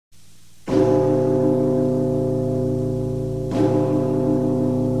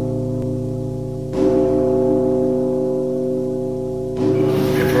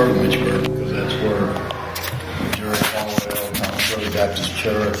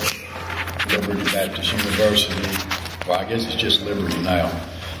Liberty Baptist University. Well, I guess it's just Liberty now.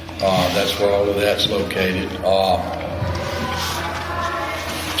 That's where all of that's located.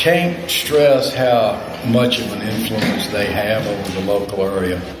 Can't stress how much of an influence they have over the local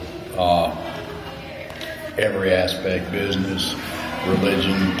area. Every aspect, business,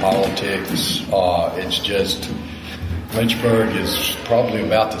 religion, politics. It's just, Lynchburg is probably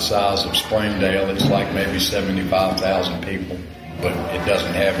about the size of Springdale. It's like maybe 75,000 people, but it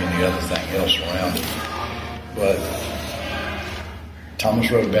doesn't have any other thing else around it. But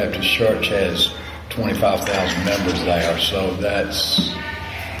Thomas Road Baptist Church has 25,000 members there, so that's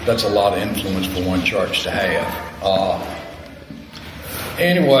a lot of influence for one church to have.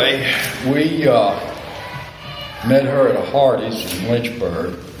 Anyway, we met her at a Hardee's in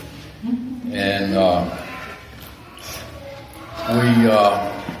Lynchburg, and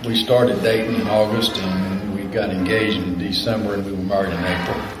we started dating in August, and we got engaged in December, and we were married in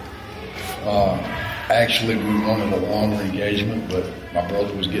April. Actually, we wanted a longer engagement, but my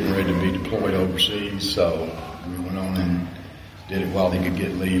brother was getting ready to be deployed overseas, so we went on and did it while he could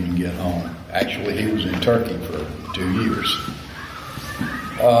get leave and get home. Actually, he was in Turkey for 2 years.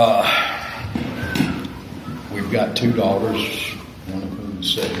 We've got 2 daughters, one of whom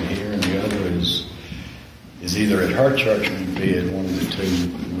is sitting here, and the other is either at her church or be at one of the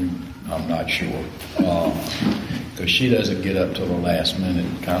 2. I'm not sure. Because she doesn't get up till the last minute,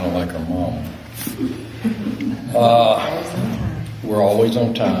 kind of like her mom. We're always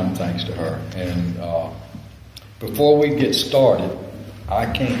on time, thanks to her. And before we get started, I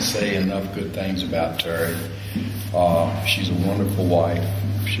can't say enough good things about Terry. She's a wonderful wife.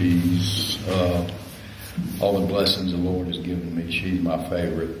 She's all the blessings the Lord has given me. She's my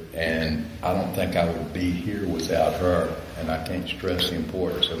favorite, and I don't think I would be here without her. And I can't stress the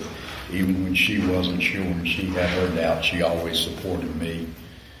importance of, even when she wasn't sure and she had her doubts, she always supported me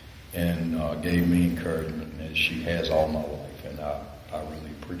and gave me encouragement, as she has all my life, and I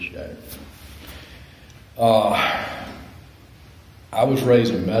really appreciate it. I was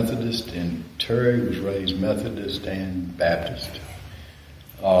raised a Methodist, and Terry was raised Methodist and Baptist,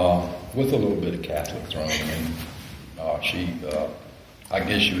 with a little bit of Catholic thrown in. I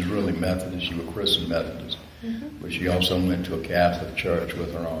guess she was really Methodist. She was a Christian Methodist, but she also went to a Catholic church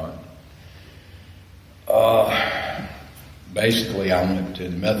with her aunt. Basically, I went to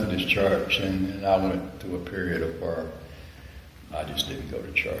the Methodist church, and then I went through a period of where I just didn't go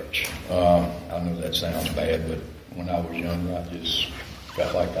to church. I know that sounds bad, but when I was younger, I just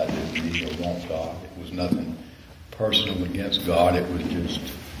felt like I didn't need or want God. It was nothing personal against God. It was just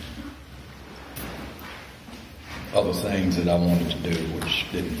other things that I wanted to do which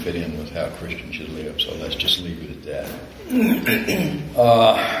didn't fit in with how Christians should live. So let's just leave it at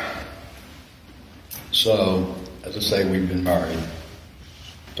that. So, as I say, we've been married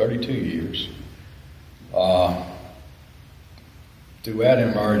 32 years. Throughout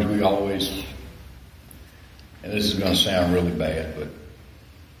our marriage, we always, and this is going to sound really bad, but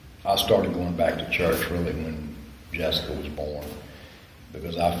I started going back to church really when Jessica was born,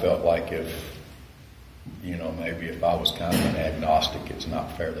 because I felt like maybe if I was kind of an agnostic, it's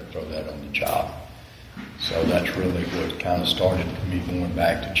not fair to throw that on the child. So that's really what kind of started me going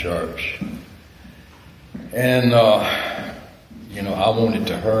back to church. And, I wanted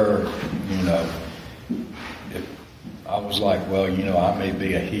to her, I was like, well, I may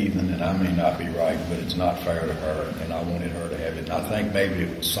be a heathen and I may not be right, but it's not fair to her, and I wanted her to have it. And I think maybe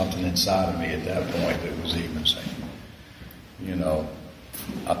it was something inside of me at that point that was even saying,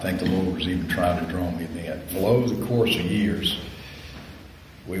 I think the Lord was even trying to draw me then. Well, over the course of years,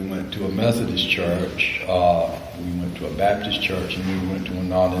 we went to a Methodist church, we went to a Baptist church, and we went to a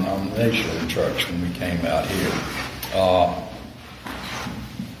non-denominational church when we came out here.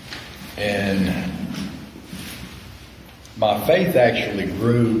 And my faith actually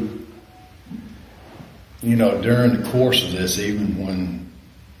grew, during the course of this, even when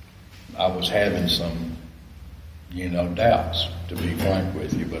I was having some, doubts, to be frank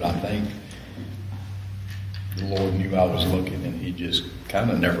with you. But I think the Lord knew I was looking, and He just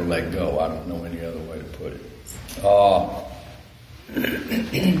kind of never let go. I don't know any other way to put it.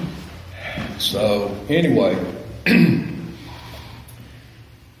 So anyway,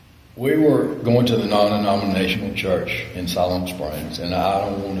 we were going to the non-denominational church in Siloam Springs, and I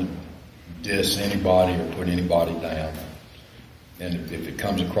don't want to diss anybody or put anybody down. And if it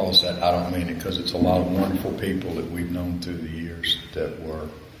comes across that, I don't mean it, because it's a lot of wonderful people that we've known through the years that were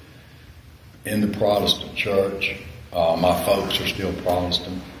in the Protestant church. My folks are still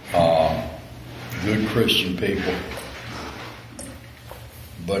Protestant, good Christian people.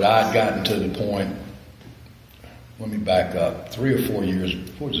 But I'd gotten to the point let me back up. 3 or 4 years,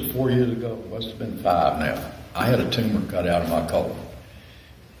 what was it, 4 years ago? It must have been 5 now. I had a tumor cut out of my colon.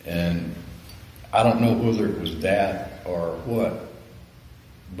 And I don't know whether it was that or what,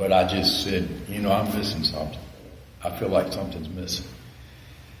 but I just said, I'm missing something. I feel like something's missing.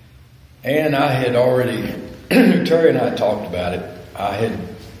 And I had already, Terry and I talked about it. I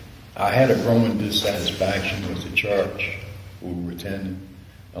had a growing dissatisfaction with the church we were attending.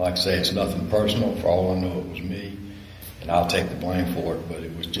 And like I say, it's nothing personal. For all I know, it was me. And I'll take the blame for it. But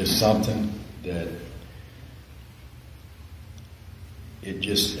it was just something that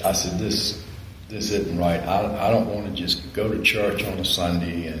I said, this isn't right. I don't want to just go to church on a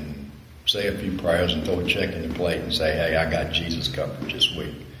Sunday and say a few prayers and throw a check in the plate and say, hey, I got Jesus covered this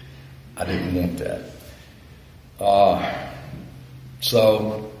week. I didn't want that.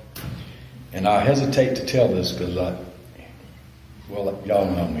 And I hesitate to tell this because y'all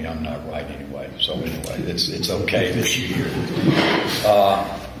know me, I'm not right anyway. So anyway, it's okay that you hear it.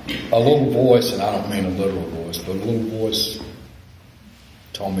 A little voice, and I don't mean a literal voice, but a little voice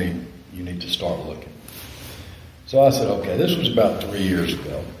told me, you need to start looking. So I said, okay, this was about 3 years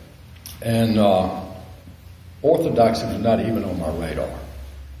ago. And Orthodoxy was not even on my radar.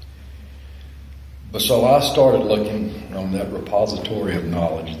 But so I started looking on that repository of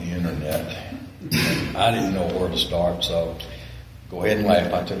knowledge, the internet. I didn't know where to start, so go ahead and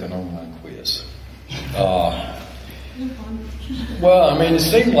laugh. I took an online quiz. It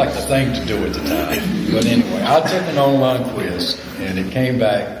seemed like the thing to do at the time. But anyway, I took an online quiz, and it came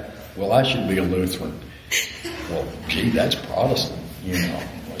back, well, I should be a Lutheran. Well, gee, that's Protestant,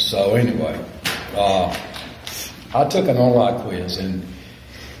 So anyway, I took an online quiz, and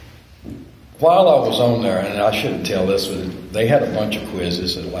while I was on there, and I shouldn't tell this, but they had a bunch of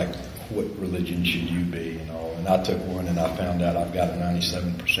quizzes that like, what religion should you be, and I took one and I found out I've got a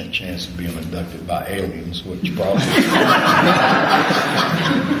 97% chance of being abducted by aliens, which probably,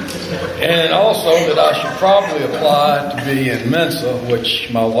 and also that I should probably apply to be in Mensa,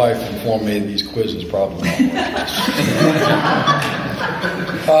 which my wife informed me these quizzes probably don't work.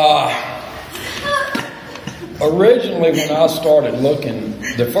 Originally, when I started looking,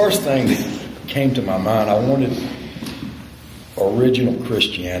 the first thing that came to my mind, I wanted original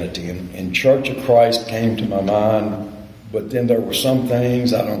Christianity, and Church of Christ came to my mind, but then there were some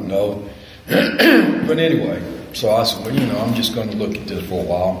things, I don't know. But anyway, so I said, well, I'm just going to look at this for a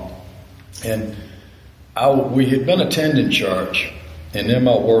while. And we had been attending church, and then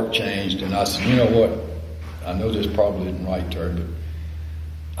my work changed, and I said, you know what, I know this probably isn't right, Terry, but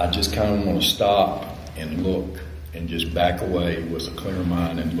I just kind of want to stop and look and just back away with a clear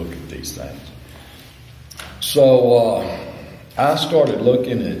mind and look at these things. So I started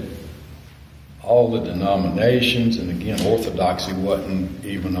looking at all the denominations, and again, Orthodoxy wasn't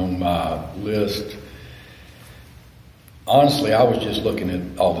even on my list. Honestly, I was just looking at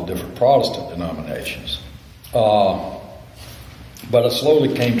all the different Protestant denominations. But I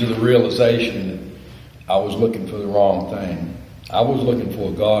slowly came to the realization that I was looking for the wrong thing. I was looking for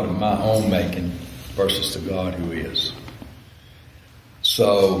a God of my own making versus the God who is.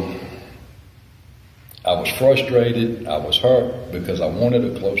 So I was frustrated, I was hurt because I wanted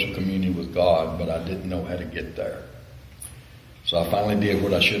a closer communion with God, but I didn't know how to get there. So I finally did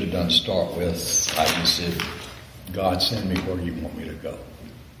what I should have done to start with. I just said, God, send me where you want me to go.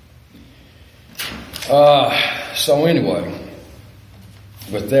 So anyway,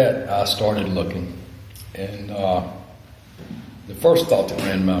 with that, I started looking, and the first thought that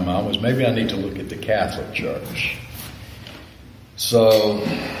ran in my mind was maybe I need to look at the Catholic Church. So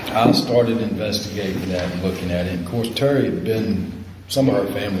I started investigating that and looking at it. And of course, Terry had been, some of her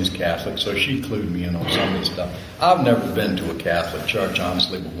family's Catholic, so she clued me in on some of this stuff. I've never been to a Catholic church,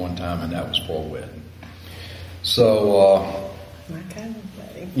 honestly, but one time, and that was for a wedding. So, my kind of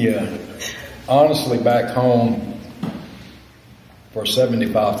wedding. Yeah. Honestly, back home, for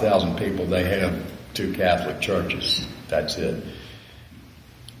 75,000 people, they have 2 Catholic churches. That's it.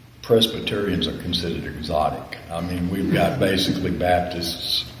 Presbyterians are considered exotic. I mean, we've got basically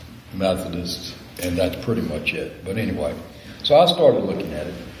Baptists, Methodists, and that's pretty much it. But anyway, so I started looking at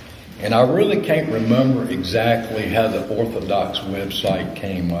it, and I really can't remember exactly how the Orthodox website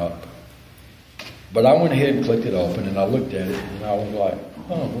came up. But I went ahead and clicked it open, and I looked at it, and I was like,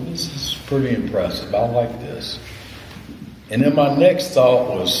 oh, well, this is pretty impressive. I like this. And then my next thought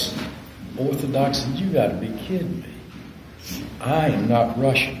was, Orthodoxy, you got to be kidding me. I am not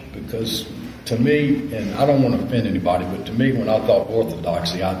Russian, because to me, and I don't want to offend anybody, but to me, when I thought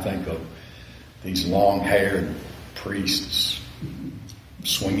Orthodoxy, I think of these long-haired priests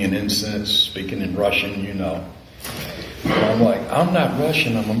swinging incense, speaking in Russian, And I'm like, I'm not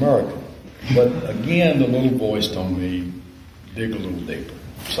Russian, I'm American. But again, the little voice told me, dig a little deeper.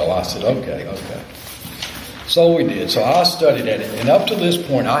 So I said, okay. So we did. So I studied at it. And up to this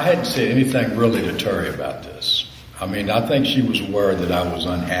point, I hadn't said anything really to Terry about this. I mean, I think she was aware that I was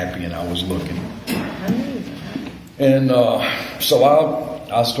unhappy and I was looking. And so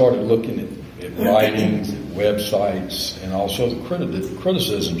I started looking at writings, at websites, and also the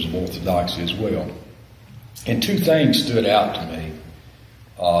criticisms of Orthodoxy as well. And two things stood out to me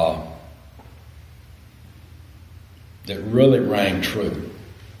that really rang true.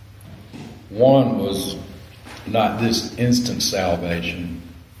 One was not this instant salvation,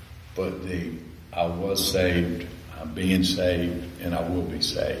 but I was saved, I'm being saved, and I will be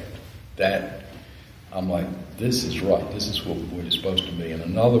saved. That, I'm like, this is right. This is what it's supposed to be. And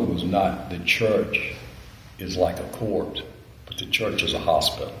another was not the church is like a court, but the church is a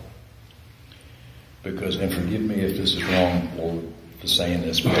hospital. Because, and forgive me if this is wrong for saying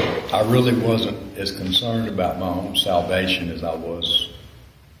this, but I really wasn't as concerned about my own salvation as I was.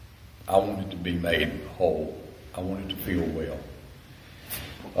 I wanted to be made whole. I wanted to feel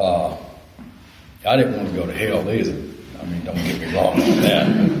well. I didn't want to go to hell either. I mean, don't get me wrong on that.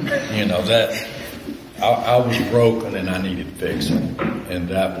 You know, that I was broken and I needed fixing. And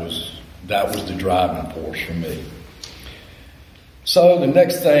that was the driving force for me. So the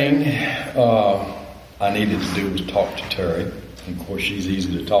next thing I needed to do was talk to Terry. And of course, she's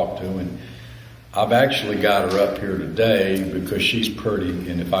easy to talk to. And I've actually got her up here today because she's pretty,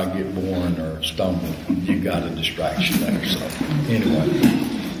 and if I get boring or stumble, you got a distraction there. So anyway,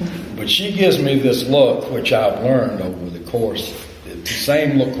 but she gives me this look, which I've learned over the course. It's the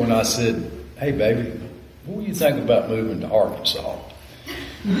same look when I said, "Hey, baby, what do you think about moving to Arkansas?"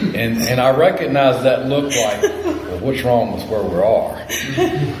 And I recognize that look like, well, what's wrong with where we are?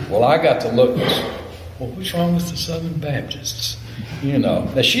 Well, I got to look, well, what's wrong with the Southern Baptists? You know,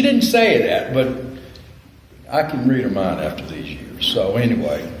 now she didn't say that, but I can read her mind after these years. So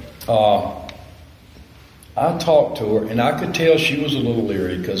anyway, I talked to her, and I could tell she was a little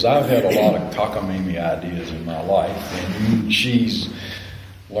leery because I've had a lot of cockamamie ideas in my life, and she's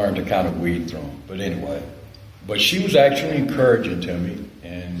learned to kind of weed through them. But anyway, but she was actually encouraging to me,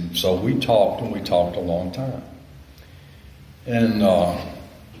 and so we talked a long time. And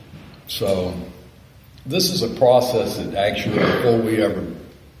so this is a process that actually, before we ever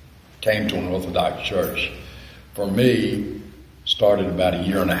came to an Orthodox church, for me, started about a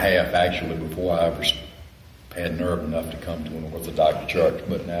year and a half actually before I ever had nerve enough to come to an Orthodox church.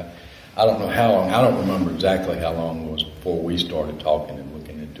 But now, I don't know how long, I don't remember exactly how long it was before we started talking and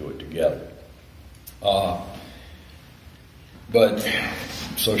looking into it together. But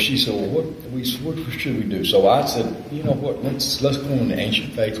so she said, well, what should we do? So I said, you know what, let's go on the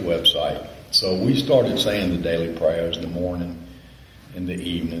Ancient Faith website. So we started saying the daily prayers in the morning and the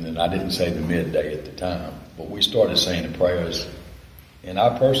evening, and I didn't say the midday at the time, but we started saying the prayers, and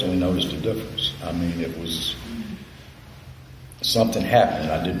I personally noticed a difference. I mean, it was something happening.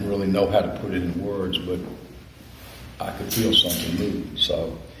 I didn't really know how to put it in words, but I could feel something moving.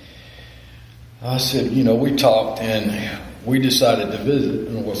 So I said, you know, we talked, and we decided to visit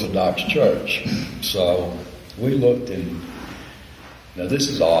an Orthodox church. So we looked, and now this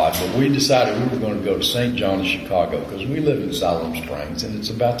is odd, but we decided we were going to go to St. John of Chicago because we live in Siloam Springs, and it's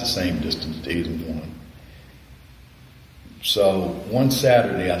about the same distance to either one. So one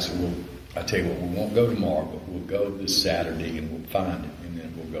Saturday, I said, well, I tell you what, we won't go tomorrow, but we'll go this Saturday and we'll find it, and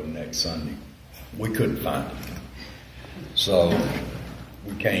then we'll go next Sunday. We couldn't find it. So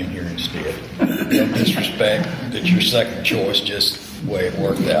we came here instead. No disrespect, it's your second choice, just the way it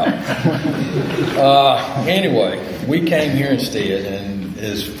worked out. Anyway, we came here instead, and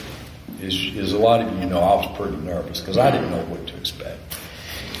as a lot of you know, I was pretty nervous because I didn't know what to expect.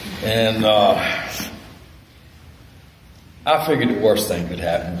 And I figured the worst thing that could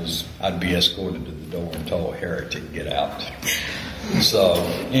happen was I'd be escorted to the door and told heretic to get out. So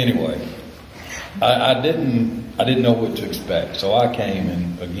anyway, I didn't know what to expect. So I came,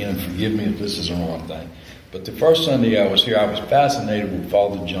 and again, forgive me if this is the wrong thing, but the first Sunday I was here, I was fascinated with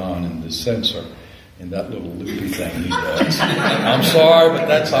Father John and the censer and that little loopy thing he does. I'm sorry, but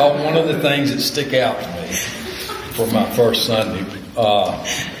that's one of the things that stick out to me for my first Sunday.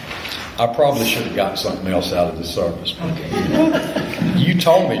 I probably should have gotten something else out of the service. Okay. You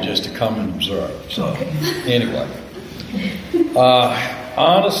told me just to come and observe. So anyway,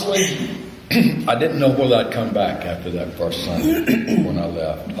 honestly, I didn't know whether I'd come back after that first Sunday when I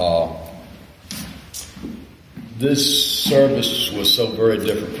left. This service was so very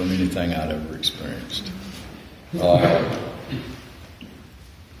different from anything I'd ever experienced.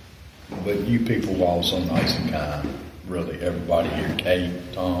 But you people were all so nice and kind. Really, everybody here, Kate,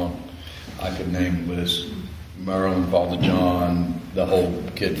 Tom. I could name a list. Marilyn, Father John, the whole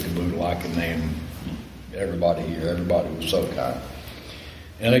kit and caboodle. I could name everybody here. Everybody was so kind.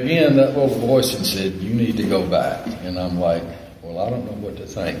 And again, that little voice had said, you need to go back. And I'm like, well, I don't know what to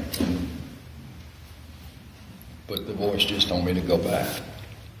think. But the voice just told me to go back.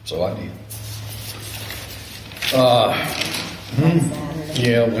 So I did.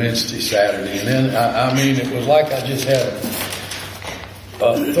 Yeah, Wednesday, Saturday. And then, I mean, it was like I just had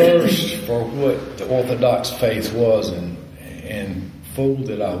a thirst for what the Orthodox faith was, and fool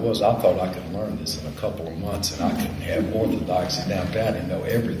that I was, I thought I could learn this in a couple of months, and I couldn't have Orthodoxy down pat and know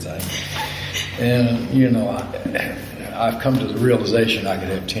everything. And, you know, I've come to the realization I could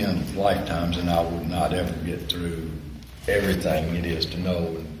have 10 lifetimes and I would not ever get through everything it is to know.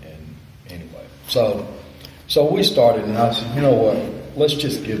 And anyway, so we started, and I said, you know what, let's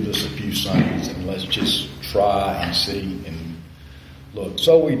just give this a few Sundays and let's just try and see and look.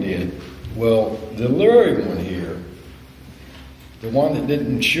 So we did. Well, the Leary one here, the one that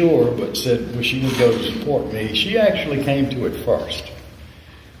didn't sure but said, well, she would go to support me, she actually came to it first.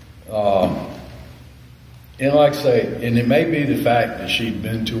 And like I say, and it may be the fact that she'd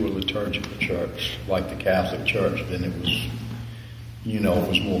been to a liturgical church, like the Catholic Church, then it was, you know, it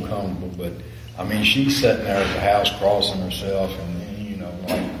was more comfortable. But, I mean, she's sitting there at the house crossing herself and, you know,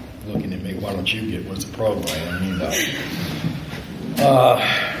 like looking at me, why don't you get with the program, you know.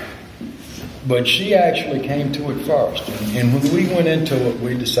 But she actually came to it first. And when we went into it,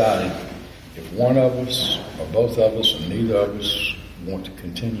 we decided if one of us or both of us or neither of us want to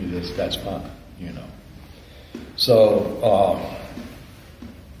continue this, that's fine, you know. So,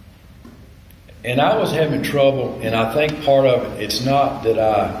 and I was having trouble, and I think part of it, it's not that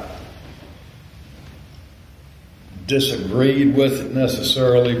I disagreed with it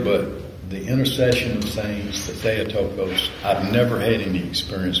necessarily, but the intercession of saints, the Theotokos, I've never had any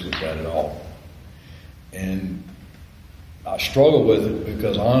experience with that at all. And I struggle with it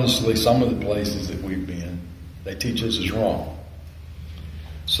because honestly, some of the places that we've been, they teach us is wrong.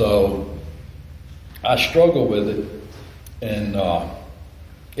 So I struggle with it, and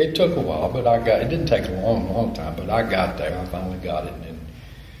it took a while, but it didn't take a long time, but I got there. I finally got it. And,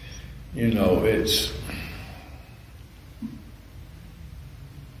 you know, it's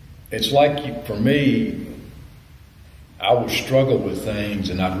like, for me, I would struggle with things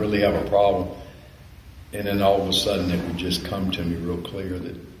and I'd really have a problem. And then all of a sudden it would just come to me real clear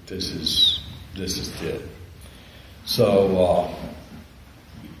that this is it. So,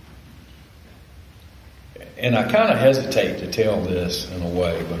 and I kind of hesitate to tell this in a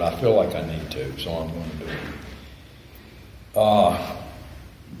way, but I feel like I need to, so I'm going to do it.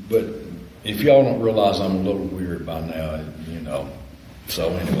 But if y'all don't realize I'm a little weird by now, you know. So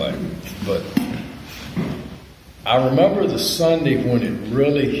anyway, but I remember the Sunday when it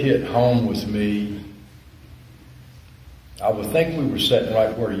really hit home with me. I would think we were sitting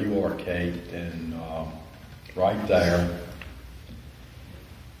right where you are, Kate, and right there.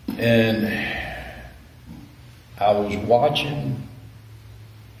 And I was watching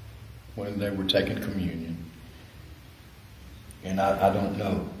when they were taking communion. And I don't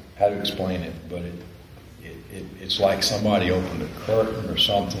know how to explain it, but it's like somebody opened a curtain or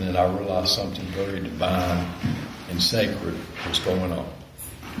something, and I realized something very divine and sacred was going on.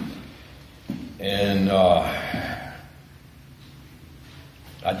 And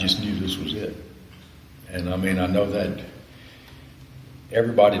I just knew this was it. And I mean, I know that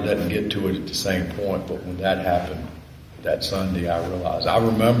everybody doesn't get to it at the same point, but when that happened that Sunday, I realized. I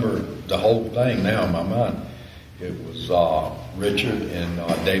remember the whole thing now in my mind. It was Richard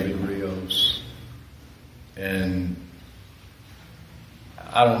and David Rios. And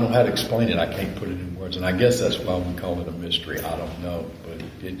I don't know how to explain it. I can't put it in words. And I guess that's why we call it a mystery. I don't know. But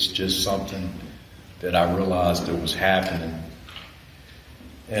it's just something that I realized that was happening.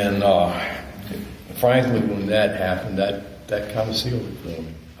 And frankly, when that happened, that kind of sealed it for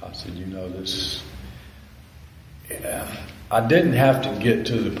me. I said, you know, this... Yeah. I didn't have to get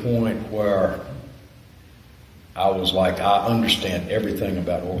to the point where I was like, I understand everything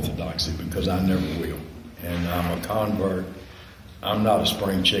about Orthodoxy, because I never will. And I'm a convert. I'm not a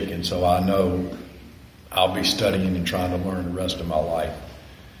spring chicken, so I know I'll be studying and trying to learn the rest of my life.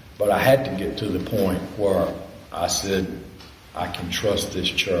 But I had to get to the point where I said, I can trust this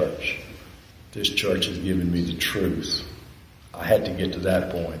church. This church has given me the truth. I had to get to that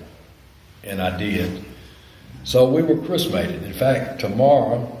point, and I did. So we were chrismated. In fact,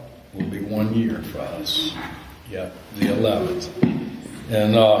 tomorrow will be 1 year for us. Yeah, the 11th.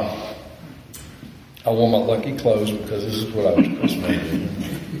 And I wore my lucky clothes because this is what I was chrismated in.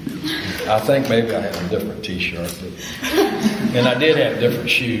 I think maybe I had a different T-shirt, and I did have different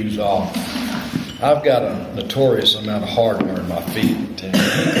shoes. I've got a notorious amount of hardware in my feet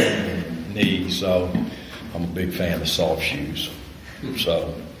and knees, so I'm a big fan of soft shoes.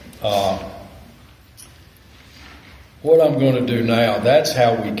 So, what I'm going to do now, that's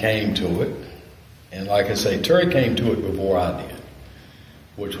how we came to it. And like I say, Terry came to it before I did,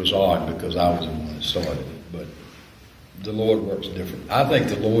 which was odd because I was the one that started it. But the Lord works different. I think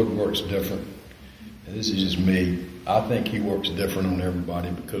the Lord works different. And this is just me. I think He works different on everybody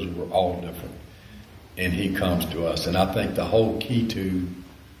because we're all different. And He comes to us. And I think the whole key to,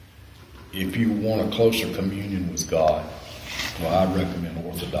 if you want a closer communion with God, well, I recommend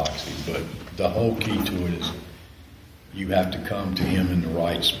Orthodoxy, but the whole key to it is you have to come to Him in the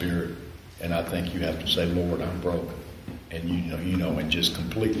right spirit. And I think you have to say, Lord, I'm broken. And you know, and just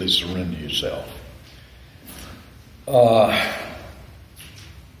completely surrender yourself.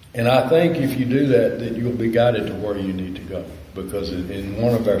 And I think if you do that, that you'll be guided to where you need to go. Because in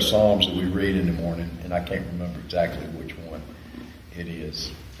one of our Psalms that we read in the morning, and I can't remember exactly which one it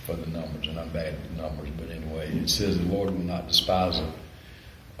is for the numbers, and I'm bad with numbers, but anyway, it says the Lord will not despise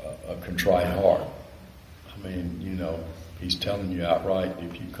a contrite heart. I mean, you know, He's telling you outright,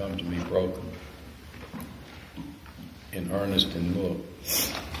 if you come to me broken, in earnest and look.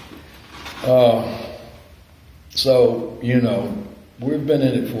 So, you know, we've been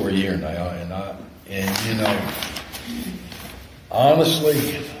in it for a year now, and you know,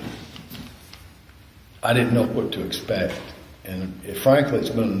 honestly, I didn't know what to expect. And frankly, it's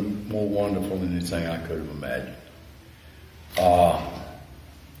been more wonderful than anything I could have imagined.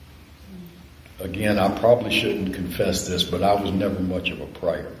 Again, I probably shouldn't confess this, but I was never much of a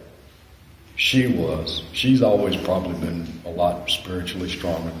prayer. She was. She's always probably been a lot spiritually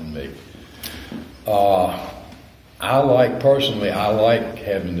stronger than me. I like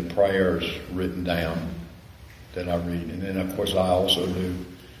having the prayers written down that I read. And then, of course, I also do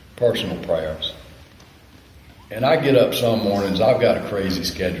personal prayers. And I get up some mornings, I've got a crazy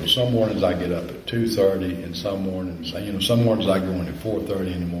schedule. Some mornings I get up at 2:30, and some mornings I go in at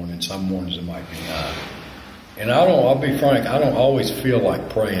 4:30 in the morning, some mornings it might be 9. And I'll be frank, I don't always feel like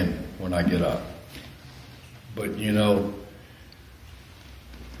praying when I get up. But, you know,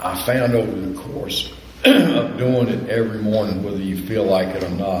 I found over the course of doing it every morning, whether you feel like it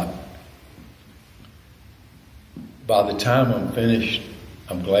or not, by the time I'm finished,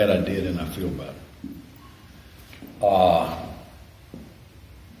 I'm glad I did and I feel better.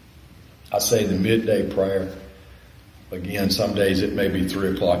 I say the midday prayer. Again, some days it may be 3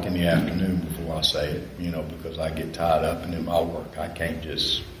 o'clock in the afternoon before I say it, you know, because I get tied up and in my work. I can't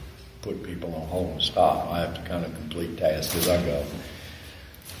just put people on hold and stop. I have to kind of complete tasks as I go.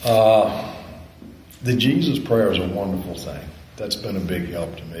 The Jesus prayer is a wonderful thing. That's been a big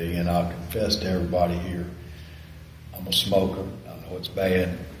help to me, and I'll confess to everybody here, I'm a smoker. I know it's bad.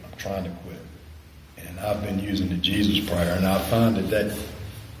 I'm trying to quit. And I've been using the Jesus prayer, and I find that a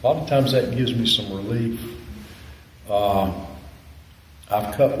lot of times that gives me some relief.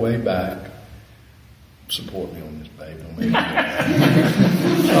 I've cut way back. Support me on this, babe. Don't make me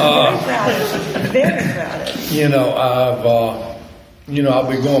Very proud. You know, I've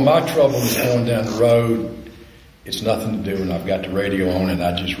been going, my trouble is going down the road. It's nothing to do, and I've got the radio on, and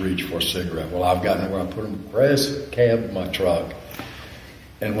I just reach for a cigarette. Well, I've gotten where I put them in the grass cab of my truck.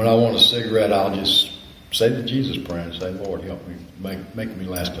 And when I want a cigarette, I'll just say the Jesus prayer and say, Lord, help me, make me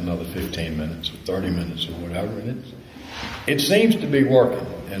last another 15 minutes or 30 minutes or whatever. And it seems to be working.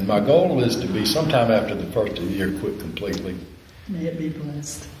 And my goal is to be sometime after the first of the year, quit completely. May it be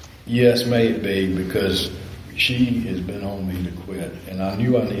blessed. Yes, may it be, because she has been on me to quit. And I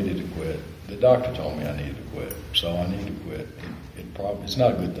knew I needed to quit. The doctor told me I needed to quit. So I need to quit. It's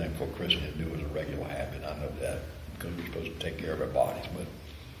not a good thing for a Christian to do as a regular habit. I know that, because we're supposed to take care of our bodies. But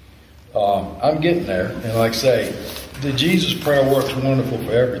I'm getting there, and like I say, the Jesus prayer works wonderful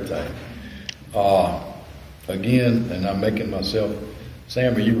for everything. Again, and I'm making myself,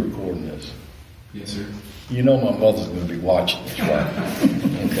 Sam, are you recording this? Yes, sir. You know my mother's going to be watching this, right?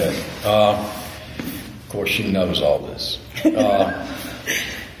 Okay. Of course, she knows all this.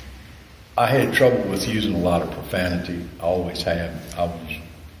 I had trouble with using a lot of profanity. I always have.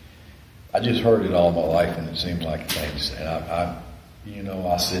 I just heard it all my life, and it seems like things. And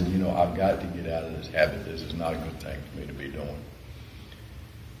I said, I've got to get out of this habit. This is not a good thing for me to be doing.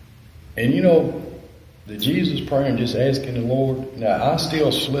 And the Jesus prayer and just asking the Lord. Now, I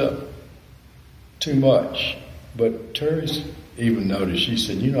still slip too much, but Terry's even noticed. She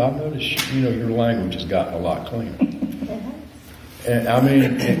said, I've noticed, your language has gotten a lot cleaner. And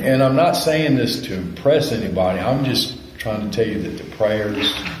and I'm not saying this to impress anybody. I'm just trying to tell you that the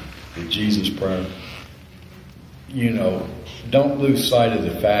prayers the Jesus prayer. You know, don't lose sight of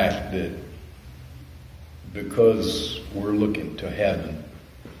the fact that because we're looking to heaven,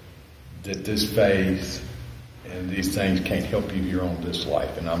 that this faith and these things can't help you here on this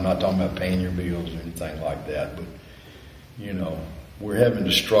life. And I'm not talking about paying your bills or anything like that, but, you know, we're having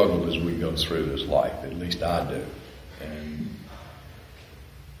to struggle as we go through this life. At least I do. And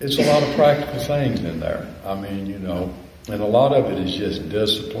it's a lot of practical things in there. I mean, you know, and a lot of it is just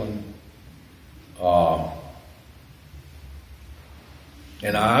discipline.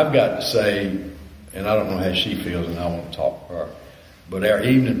 And I've got to say, and I don't know how she feels, and I won't talk to her, but our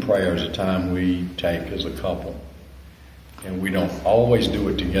evening prayer is a time we take as a couple. And we don't always do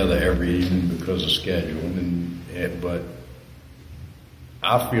it together every evening because of scheduling, but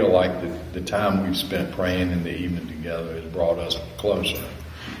I feel like the time we've spent praying in the evening together has brought us closer.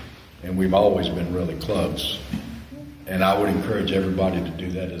 And we've always been really close. And I would encourage everybody to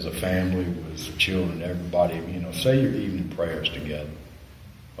do that as a family, with children, everybody, you know, say your evening prayers together.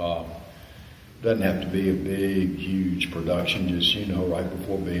 Doesn't have to be a big, huge production, just, you know, right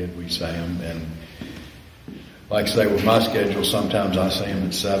before bed we say them. And like I say, with my schedule, sometimes I say them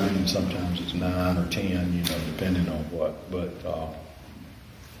at 7 and sometimes it's 9 or 10, you know, depending on what. But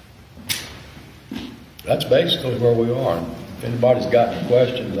that's basically where we are. If anybody's got any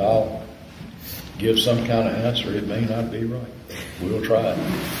questions, I'll give some kind of answer. It may not be right. We'll try it.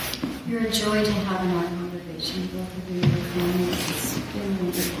 You're a joy to have in our congregation, both of you and your family. It's been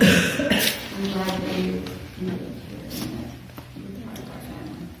wonderful. I'm glad that you live here and that you're part of our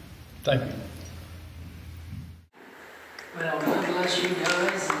family. Thank you. Well, God bless you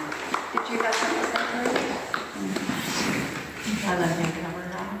guys. Did you have something to say? I let him cover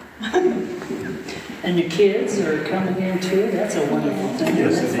it all. And your kids are coming in too. That's a wonderful thing.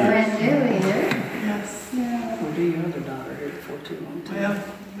 Yes, it's brand new here. Yes. Yeah. We'll do your other daughter here before too long too. Well,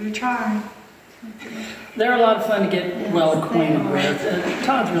 we try. They're a lot of fun to get well acquainted with.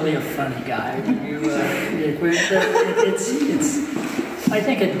 Todd's really a funny guy. It's I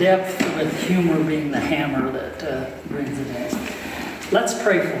think a depth with humor being the hammer that brings it in. Let's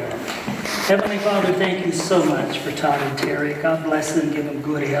pray for them. Heavenly Father, thank you so much for Todd and Terry. God bless them, give them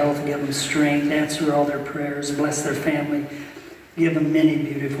good health, give them strength, answer all their prayers, bless their family, give them many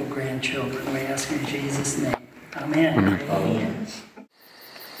beautiful grandchildren. We ask in Jesus' name. Amen. Amen.